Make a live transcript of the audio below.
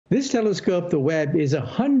This telescope, the Webb, is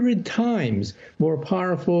 100 times more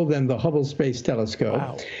powerful than the Hubble Space Telescope.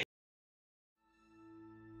 Wow.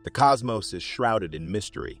 The cosmos is shrouded in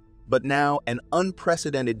mystery, but now an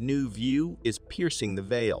unprecedented new view is piercing the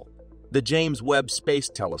veil. The James Webb Space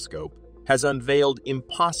Telescope has unveiled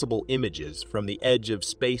impossible images from the edge of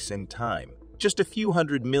space and time. Just a few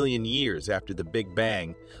 100 million years after the Big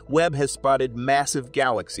Bang, Webb has spotted massive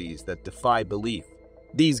galaxies that defy belief.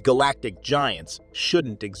 These galactic giants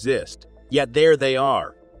shouldn't exist, yet there they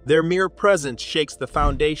are. Their mere presence shakes the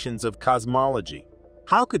foundations of cosmology.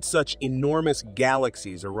 How could such enormous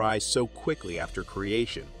galaxies arise so quickly after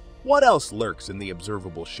creation? What else lurks in the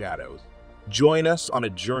observable shadows? Join us on a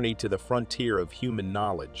journey to the frontier of human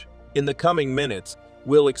knowledge. In the coming minutes,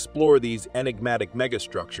 we'll explore these enigmatic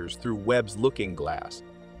megastructures through Webb's looking glass.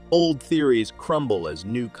 Old theories crumble as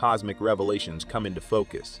new cosmic revelations come into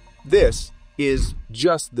focus. This is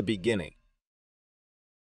just the beginning.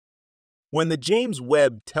 When the James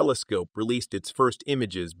Webb Telescope released its first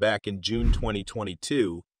images back in June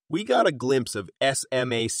 2022, we got a glimpse of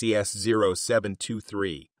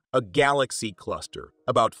SMACS0723, a galaxy cluster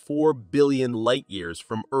about 4 billion light-years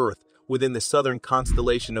from Earth within the southern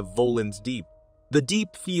constellation of Volan's Deep. The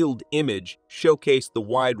deep field image showcased the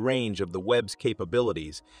wide range of the Webb's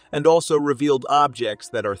capabilities and also revealed objects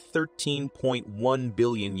that are 13.1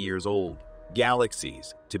 billion years old.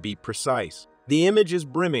 Galaxies, to be precise. The image is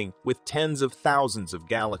brimming with tens of thousands of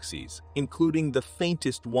galaxies, including the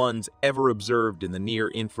faintest ones ever observed in the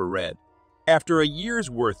near-infrared. After a year's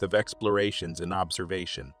worth of explorations and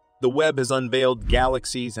observation, the Webb has unveiled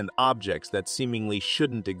galaxies and objects that seemingly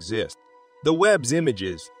shouldn't exist. The Webb's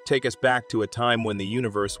images take us back to a time when the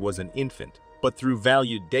universe was an infant, but through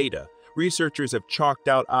valued data, researchers have chalked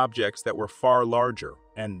out objects that were far larger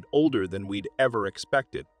and older than we'd ever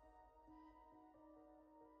expected.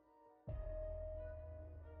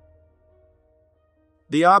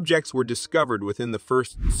 The objects were discovered within the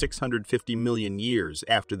first 650 million years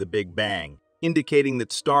after the Big Bang, indicating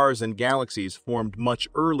that stars and galaxies formed much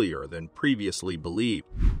earlier than previously believed.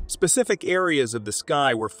 Specific areas of the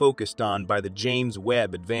sky were focused on by the James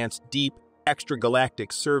Webb Advanced Deep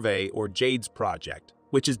Extragalactic Survey, or Jades project,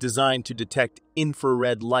 which is designed to detect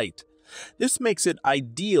infrared light. This makes it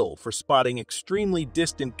ideal for spotting extremely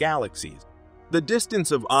distant galaxies. The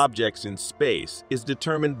distance of objects in space is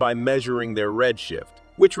determined by measuring their redshift,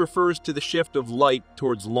 which refers to the shift of light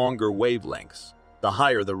towards longer wavelengths. The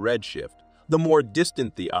higher the redshift, the more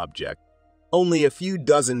distant the object. Only a few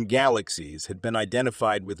dozen galaxies had been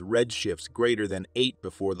identified with redshifts greater than 8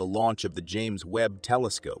 before the launch of the James Webb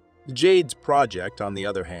Telescope. The Jades project, on the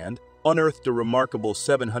other hand, unearthed a remarkable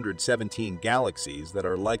 717 galaxies that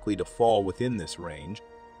are likely to fall within this range.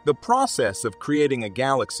 The process of creating a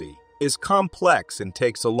galaxy is complex and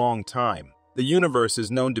takes a long time. The universe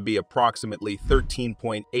is known to be approximately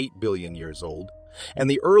 13.8 billion years old, and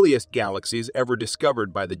the earliest galaxies ever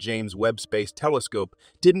discovered by the James Webb Space Telescope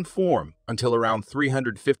didn't form until around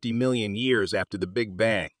 350 million years after the Big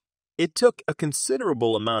Bang. It took a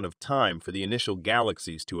considerable amount of time for the initial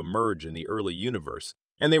galaxies to emerge in the early universe,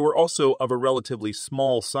 and they were also of a relatively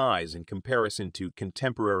small size in comparison to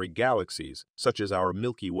contemporary galaxies, such as our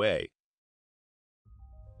Milky Way.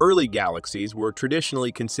 Early galaxies were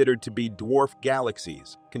traditionally considered to be dwarf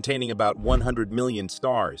galaxies, containing about 100 million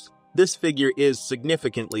stars. This figure is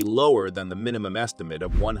significantly lower than the minimum estimate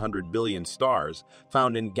of 100 billion stars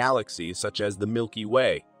found in galaxies such as the Milky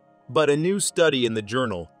Way. But a new study in the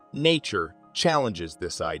journal Nature challenges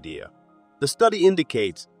this idea. The study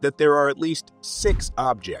indicates that there are at least 6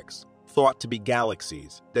 objects, thought to be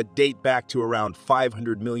galaxies, that date back to around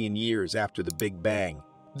 500 million years after the Big Bang.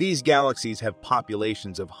 These galaxies have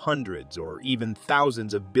populations of hundreds or even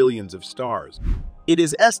thousands of billions of stars. It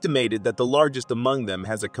is estimated that the largest among them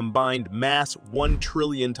has a combined mass 1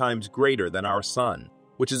 trillion times greater than our Sun,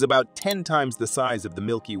 which is about 10 times the size of the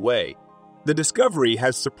Milky Way. The discovery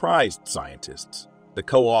has surprised scientists. The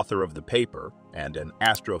co-author of the paper, and an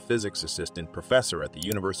astrophysics assistant professor at the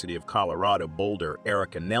University of Colorado Boulder,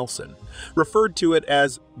 Erica Nelson, referred to it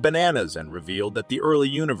as bananas and revealed that the early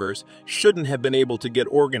universe shouldn't have been able to get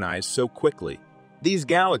organized so quickly. These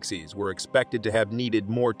galaxies were expected to have needed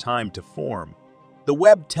more time to form. The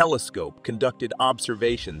Webb Telescope conducted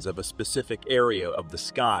observations of a specific area of the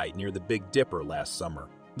sky near the Big Dipper last summer.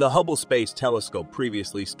 The Hubble Space Telescope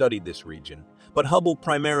previously studied this region, but Hubble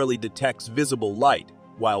primarily detects visible light,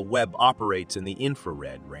 while Webb operates in the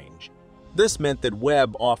infrared range. This meant that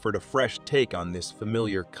Webb offered a fresh take on this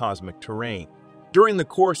familiar cosmic terrain. During the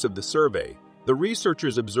course of the survey, the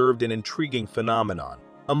researchers observed an intriguing phenomenon,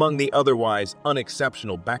 Among the otherwise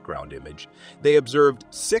unexceptional background image, they observed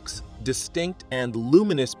 6 distinct and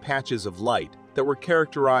luminous patches of light that were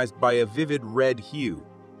characterized by a vivid red hue.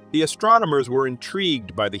 The astronomers were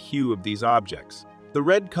intrigued by the hue of these objects. The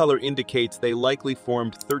red color indicates they likely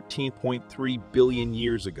formed 13.3 billion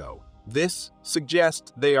years ago. This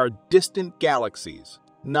suggests they are distant galaxies,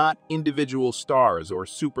 not individual stars or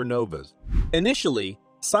supernovas. Initially,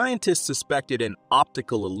 scientists suspected an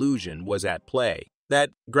optical illusion was at play,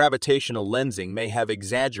 that gravitational lensing may have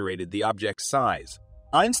exaggerated the object's size.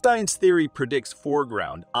 Einstein's theory predicts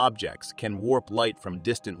foreground objects can warp light from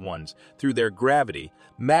distant ones through their gravity,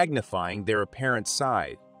 magnifying their apparent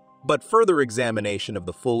size. But further examination of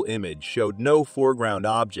the full image showed no foreground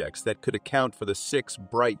objects that could account for the 6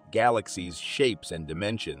 bright galaxies' shapes and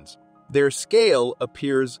dimensions. Their scale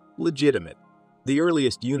appears legitimate. The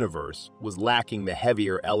earliest universe was lacking the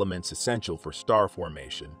heavier elements essential for star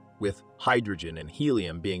formation, with hydrogen and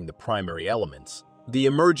helium being the primary elements. The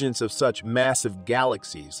emergence of such massive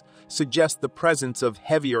galaxies suggests the presence of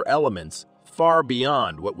heavier elements far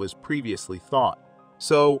beyond what was previously thought.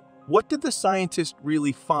 So, what did the scientists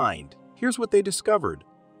really find? Here's what they discovered.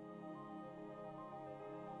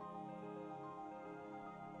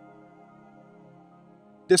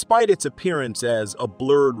 Despite its appearance as a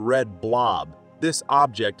blurred red blob, this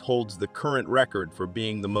object holds the current record for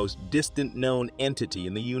being the most distant known entity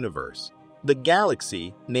in the universe. The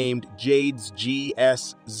galaxy, named Jades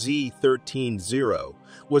GSZ130,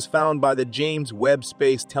 was found by the James Webb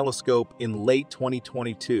Space Telescope in late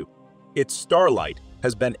 2022. Its starlight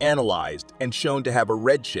has been analyzed and shown to have a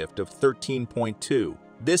redshift of 13.2.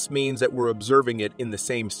 This means that we're observing it in the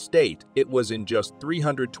same state it was in just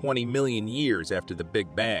 320 million years after the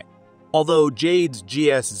Big Bang. Although Jades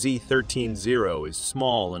GSZ130 is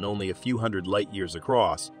small and only a few hundred light-years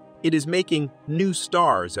across, it is making new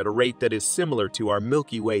stars at a rate that is similar to our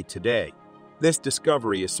Milky Way today. This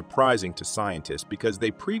discovery is surprising to scientists because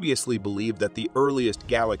they previously believed that the earliest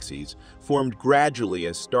galaxies formed gradually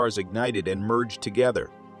as stars ignited and merged together.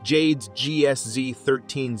 Jades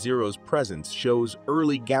GSZ130's presence shows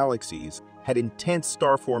early galaxies had intense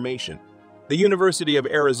star formation. The University of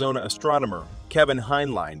Arizona astronomer Kevin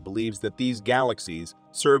Heinlein believes that these galaxies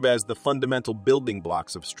serve as the fundamental building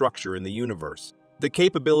blocks of structure in the universe. The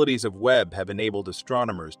capabilities of Webb have enabled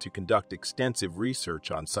astronomers to conduct extensive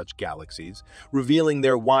research on such galaxies, revealing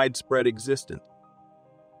their widespread existence.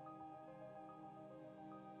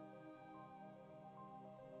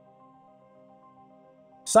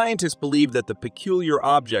 Scientists believe that the peculiar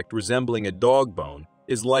object resembling a dog bone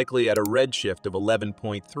is likely at a redshift of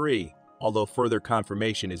 11.3, although further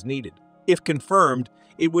confirmation is needed. If confirmed,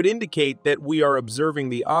 it would indicate that we are observing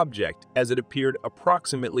the object as it appeared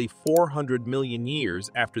approximately 400 million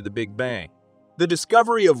years after the Big Bang. The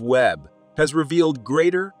discovery of Webb has revealed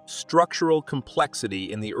greater structural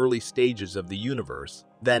complexity in the early stages of the universe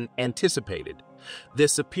than anticipated.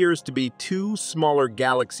 This appears to be 2 smaller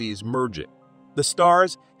galaxies merging. The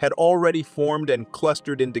stars had already formed and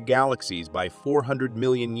clustered into galaxies by 400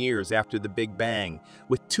 million years after the Big Bang,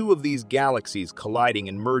 with 2 of these galaxies colliding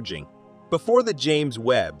and merging. Before the James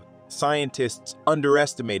Webb, scientists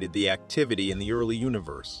underestimated the activity in the early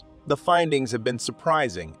universe. The findings have been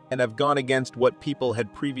surprising and have gone against what people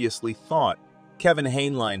had previously thought. Kevin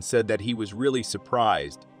Heinlein said that he was really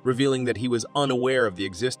surprised, revealing that he was unaware of the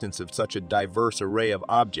existence of such a diverse array of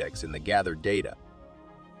objects in the gathered data.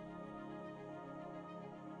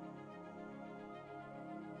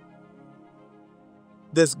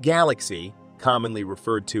 This galaxy, commonly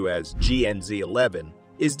referred to as GNZ11,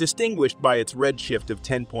 is distinguished by its redshift of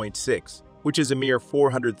 10.6, which is a mere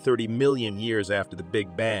 430 million years after the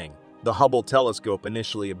Big Bang. The Hubble telescope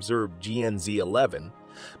initially observed GNZ11,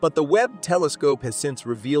 but the Webb telescope has since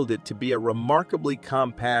revealed it to be a remarkably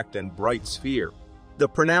compact and bright sphere. The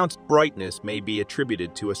pronounced brightness may be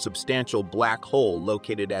attributed to a substantial black hole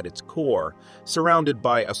located at its core, surrounded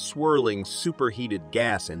by a swirling superheated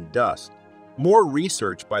gas and dust. More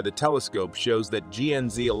research by the telescope shows that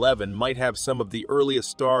GNZ11 might have some of the earliest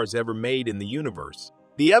stars ever made in the universe.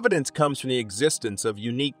 The evidence comes from the existence of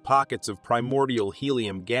unique pockets of primordial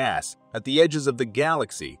helium gas at the edges of the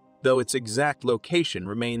galaxy, though its exact location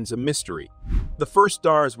remains a mystery. The first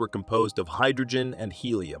stars were composed of hydrogen and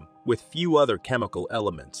helium, with few other chemical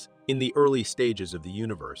elements, in the early stages of the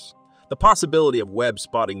universe. The possibility of Webb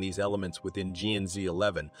spotting these elements within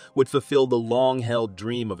GNZ11 would fulfill the long-held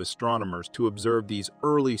dream of astronomers to observe these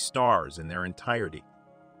early stars in their entirety.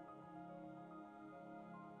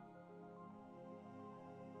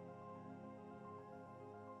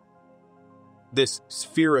 This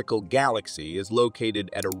spherical galaxy is located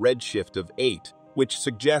at a redshift of 8, which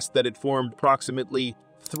suggests that it formed approximately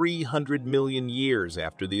 300 million years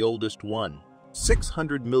after the oldest one,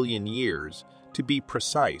 600 million years to be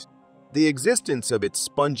precise. The existence of its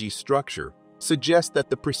spongy structure suggests that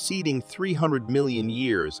the preceding 300 million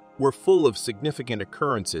years were full of significant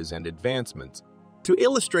occurrences and advancements. To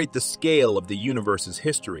illustrate the scale of the universe's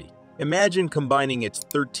history, imagine combining its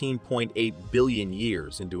 13.8 billion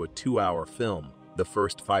years into a 2-hour film. The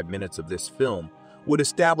first 5 minutes of this film would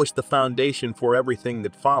establish the foundation for everything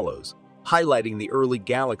that follows, highlighting the early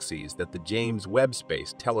galaxies that the James Webb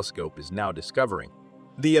Space Telescope is now discovering.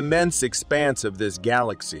 The immense expanse of this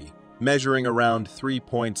galaxy, measuring around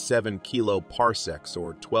 3.7 kiloparsecs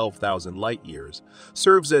or 12,000 light-years,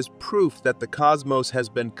 serves as proof that the cosmos has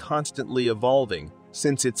been constantly evolving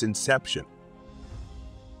since its inception.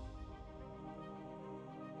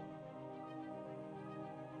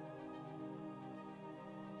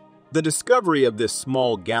 The discovery of this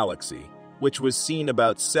small galaxy, which was seen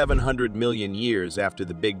about 700 million years after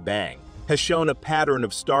the Big Bang, has shown a pattern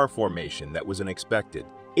of star formation that was unexpected.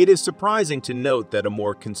 It is surprising to note that a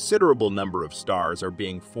more considerable number of stars are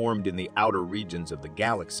being formed in the outer regions of the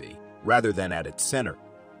galaxy, rather than at its center.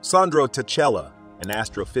 Sandro Tacella, an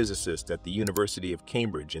astrophysicist at the University of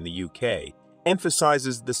Cambridge in the UK,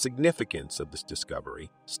 emphasizes the significance of this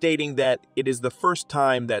discovery, stating that it is the first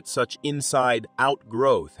time that such inside-out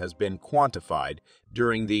growth has been quantified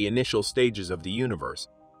during the initial stages of the universe.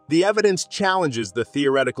 The evidence challenges the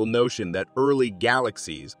theoretical notion that early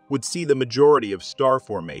galaxies would see the majority of star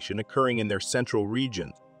formation occurring in their central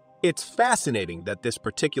regions. It's fascinating that this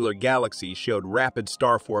particular galaxy showed rapid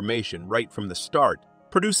star formation right from the start,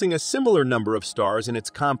 producing a similar number of stars in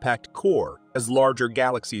its compact core as larger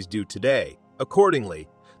galaxies do today. Accordingly,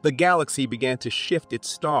 the galaxy began to shift its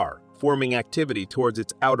star, forming activity towards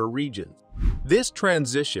its outer regions. This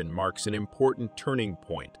transition marks an important turning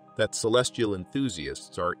point that celestial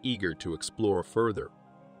enthusiasts are eager to explore further.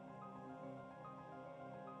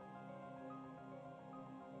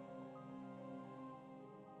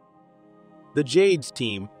 The Jades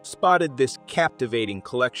team spotted this captivating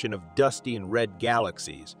collection of dusty and red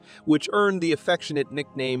galaxies, which earned the affectionate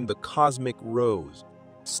nickname the Cosmic Rose.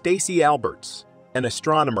 Stacy Alberts, an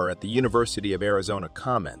astronomer at the University of Arizona,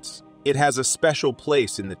 comments, "It has a special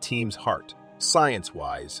place in the team's heart.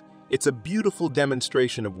 Science-wise, it's a beautiful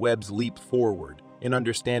demonstration of Webb's leap forward in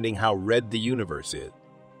understanding how red the universe is.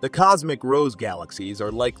 The cosmic rose galaxies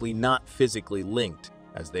are likely not physically linked,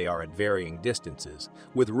 as they are at varying distances,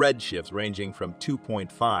 with redshifts ranging from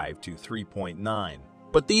 2.5 to 3.9.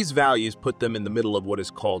 But these values put them in the middle of what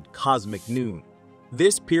is called cosmic noon.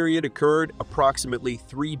 This period occurred approximately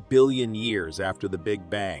 3 billion years after the Big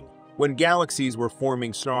Bang, when galaxies were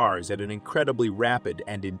forming stars at an incredibly rapid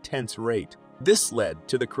and intense rate. This led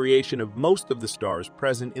to the creation of most of the stars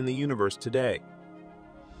present in the universe today.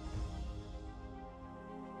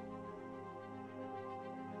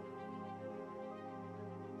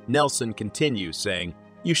 Nelson continues, saying,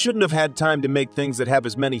 "You shouldn't have had time to make things that have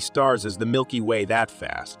as many stars as the Milky Way that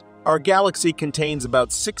fast. Our galaxy contains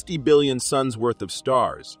about 60 billion suns worth of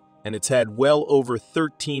stars, and it's had well over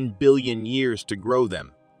 13 billion years to grow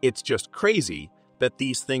them. It's just crazy that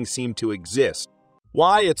these things seem to exist."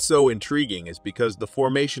 Why it's so intriguing is because the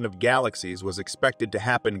formation of galaxies was expected to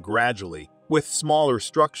happen gradually, with smaller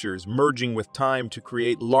structures merging with time to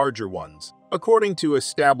create larger ones. According to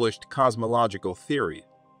established cosmological theory,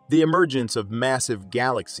 the emergence of massive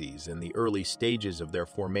galaxies in the early stages of their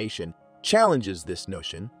formation challenges this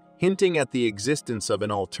notion, hinting at the existence of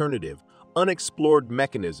an alternative, unexplored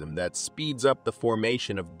mechanism that speeds up the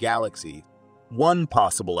formation of galaxies. One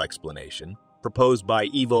possible explanation, proposed by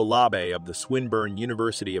Ivo Labe of the Swinburne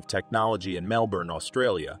University of Technology in Melbourne,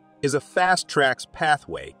 Australia, is a fast-tracks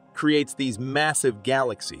pathway creates these massive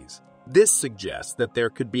galaxies. This suggests that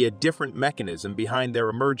there could be a different mechanism behind their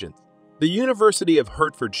emergence. The University of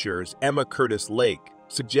Hertfordshire's Emma Curtis Lake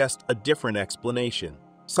suggests a different explanation.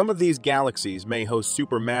 Some of these galaxies may host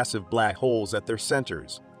supermassive black holes at their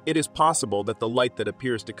centers. It is possible that the light that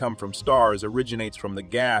appears to come from stars originates from the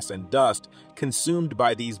gas and dust consumed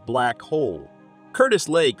by these black holes. Curtis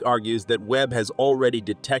Lake argues that Webb has already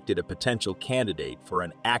detected a potential candidate for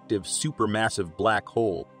an active supermassive black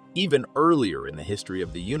hole, even earlier in the history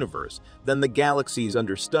of the universe than the galaxies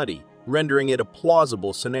under study, rendering it a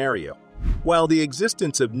plausible scenario. While the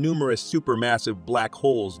existence of numerous supermassive black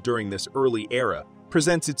holes during this early era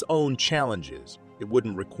presents its own challenges, it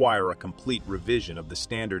wouldn't require a complete revision of the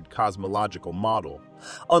standard cosmological model.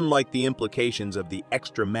 Unlike the implications of the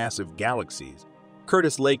extra-massive galaxies,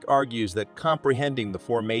 Curtis Lake argues that comprehending the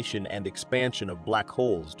formation and expansion of black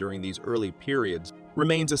holes during these early periods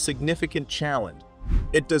remains a significant challenge.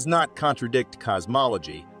 It does not contradict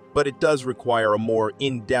cosmology, but it does require a more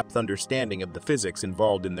in-depth understanding of the physics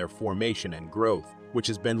involved in their formation and growth, which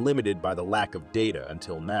has been limited by the lack of data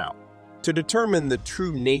until now. To determine the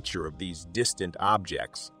true nature of these distant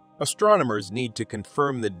objects, astronomers need to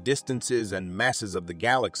confirm the distances and masses of the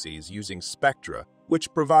galaxies using spectra,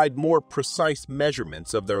 which provide more precise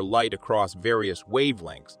measurements of their light across various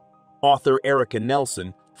wavelengths. Author Erica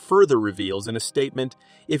Nelson further reveals in a statement,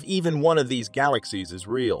 if even one of these galaxies is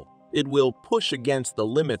real, it will push against the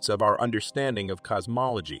limits of our understanding of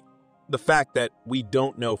cosmology. The fact that we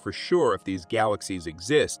don't know for sure if these galaxies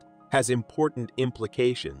exist has important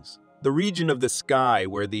implications. The region of the sky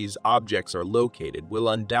where these objects are located will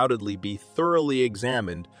undoubtedly be thoroughly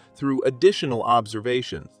examined through additional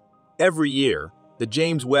observations. Every year, the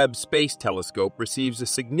James Webb Space Telescope receives a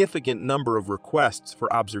significant number of requests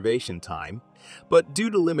for observation time, but due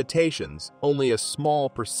to limitations, only a small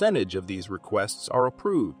percentage of these requests are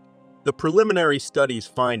approved. The preliminary study's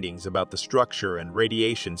findings about the structure and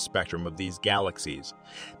radiation spectrum of these galaxies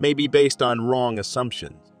may be based on wrong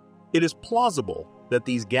assumptions. It is plausible that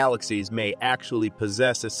these galaxies may actually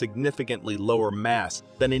possess a significantly lower mass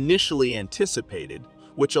than initially anticipated,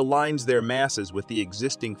 which aligns their masses with the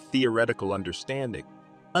existing theoretical understanding.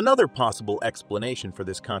 Another possible explanation for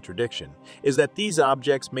this contradiction is that these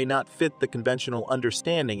objects may not fit the conventional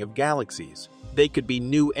understanding of galaxies. They could be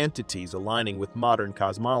new entities aligning with modern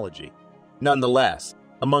cosmology. Nonetheless,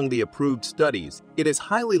 among the approved studies, it is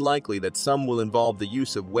highly likely that some will involve the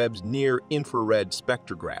use of Webb's near-infrared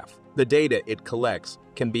spectrograph. The data it collects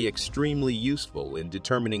can be extremely useful in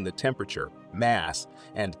determining the temperature, mass,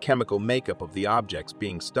 and chemical makeup of the objects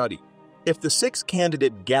being studied. If the 6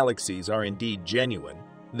 candidate galaxies are indeed genuine,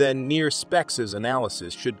 then NIRSpec's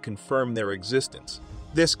analysis should confirm their existence.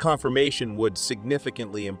 This confirmation would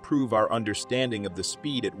significantly improve our understanding of the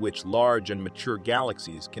speed at which large and mature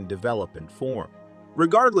galaxies can develop and form.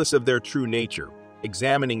 Regardless of their true nature,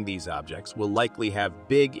 examining these objects will likely have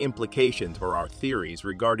big implications for our theories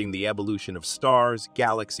regarding the evolution of stars,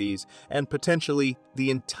 galaxies, and potentially the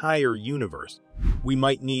entire universe. We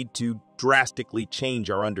might need to drastically change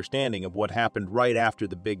our understanding of what happened right after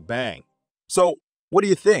the Big Bang. So, what do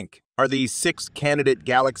you think? Are these 6 candidate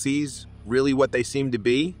galaxies really what they seem to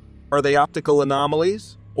be? Are they optical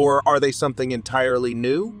anomalies? Or are they something entirely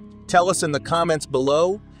new? Tell us in the comments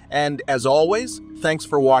below, and as always, thanks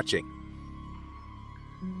for watching.